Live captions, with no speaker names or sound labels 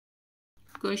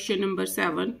Question number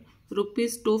 7.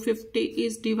 Rupees 250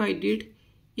 is divided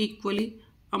equally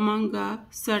among a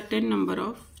certain number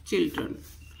of children.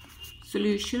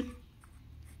 Solution.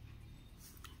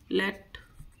 Let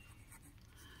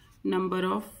number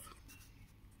of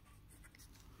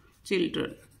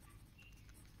children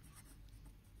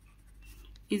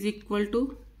is equal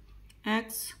to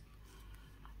x.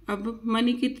 अब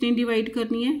money कितनी divide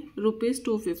करनी है? Rupees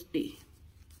 250.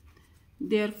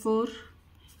 Therefore,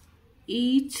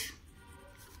 each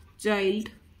child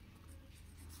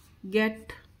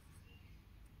get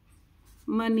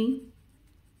money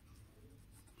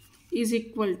is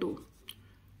equal to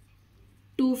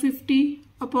 250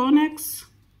 upon x.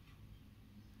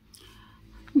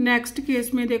 Next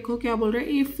case में देखो क्या बोल रहा है,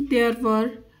 if there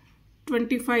were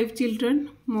 25 children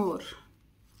more.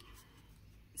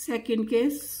 Second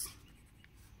case,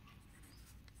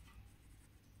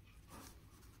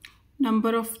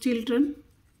 number of children,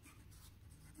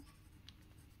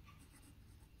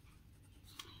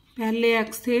 पहले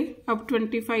x थे अब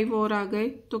 25 और आ गए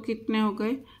तो कितने हो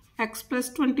गए? x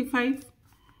plus 25.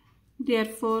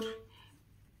 Therefore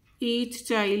each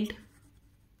child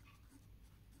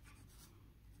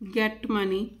get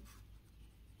money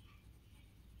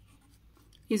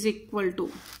is equal to,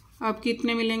 अब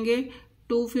कितने मिलेंगे?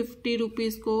 250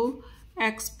 रुपीज को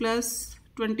x प्लस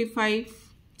 25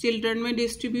 चिल्ड्रन में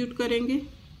डिस्ट्रीब्यूट करेंगे.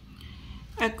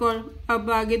 अब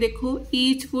आगे देखो,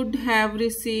 ईच वुड हैव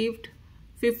रिसीव्ड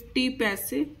 50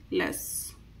 पैसे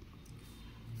less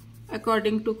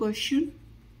according to question.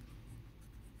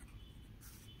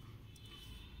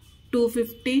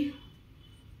 250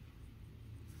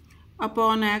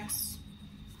 upon x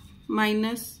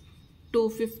minus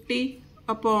 250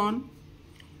 upon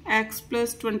x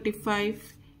plus 25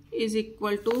 is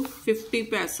equal to 50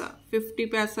 पैसा. 50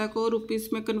 पैसा को रुपीस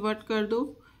में कन्वर्ट कर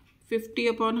दो. 50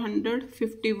 upon 100,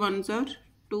 50 1s are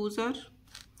 2s are.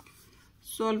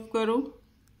 Solve करो.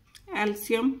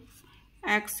 LCM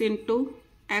x into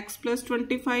x plus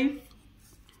 25,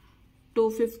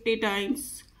 250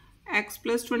 times x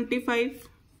plus 25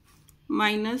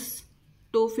 minus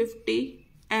 250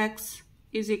 x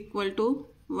is equal to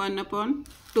 1 upon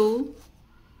 2.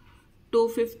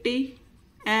 250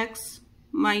 x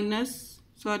minus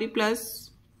plus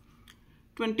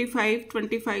 25,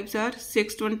 25s are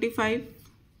 625,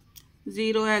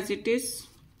 0 as it is,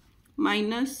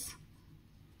 minus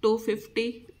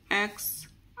 250 x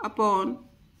upon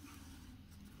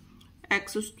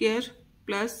x square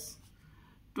plus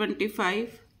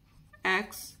 25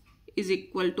 x is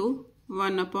equal to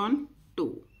 1 upon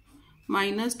 2.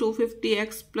 Minus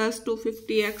 250x plus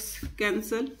 250x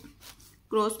cancel,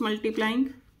 cross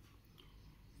multiplying,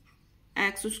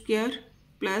 x square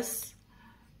plus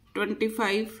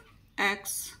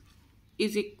 25x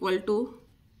is equal to,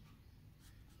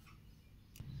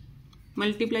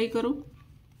 multiply करो.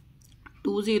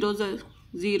 2 zeros are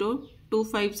 0, 2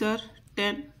 5s are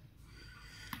 10,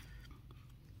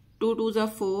 2 2s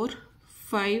are 4,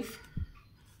 5,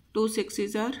 2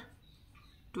 6s are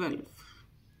 12.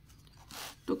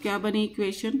 तो क्या बनी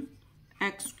equation?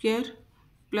 X square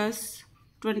plus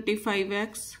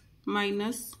 25x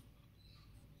minus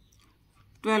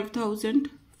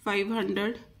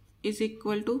 12,500 is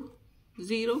equal to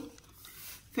 0.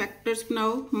 Factors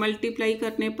बनाओ. Multiply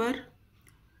करने पर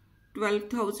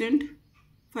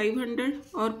 12,500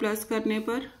 और plus करने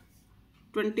पर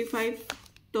 25.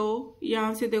 तो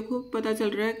यहाँ से देखो पता चल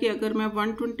रहा है कि अगर मैं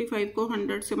 125 को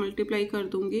 100 से मल्टीप्लाई कर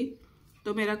दूंगी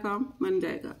तो मेरा काम बन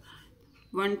जाएगा.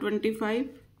 125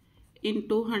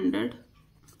 इंटू 100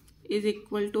 इज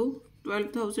इक्वल टू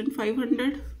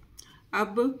 12,500.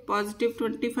 अब पॉजिटिव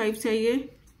 25 चाहिए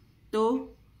तो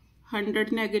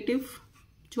 100 नेगेटिव,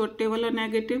 छोटे वाला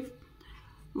negative.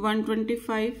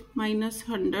 125 minus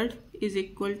 100 is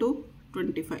equal to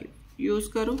 25. Use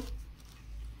करो.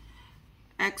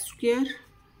 X square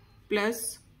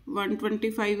plus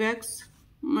 125x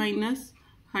minus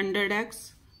 100x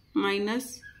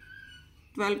minus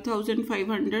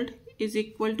 12,500 is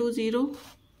equal to 0.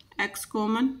 x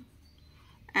common,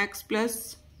 x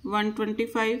plus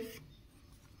 125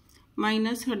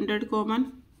 minus 100 common,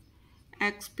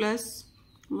 x plus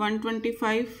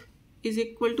 125 is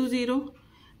equal to 0.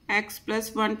 x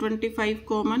plus 125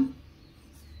 common,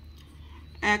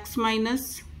 x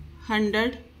minus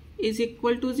 100 is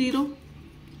equal to 0.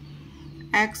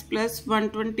 x plus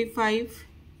 125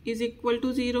 is equal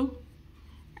to 0.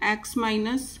 x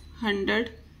minus 100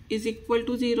 is equal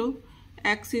to 0.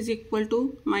 x is equal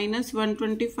to minus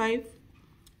 125,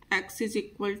 x is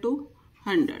equal to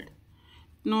 100.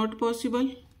 Not possible.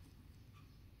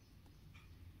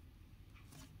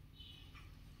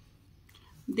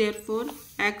 Therefore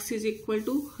x is equal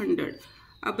to 100।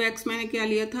 अब x मैंने क्या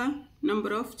लिया था,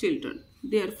 number of children,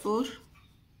 therefore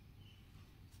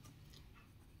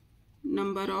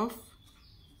number of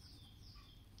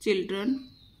children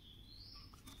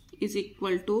is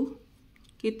equal to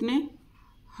कितने,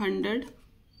 100।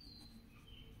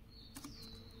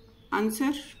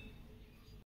 Answer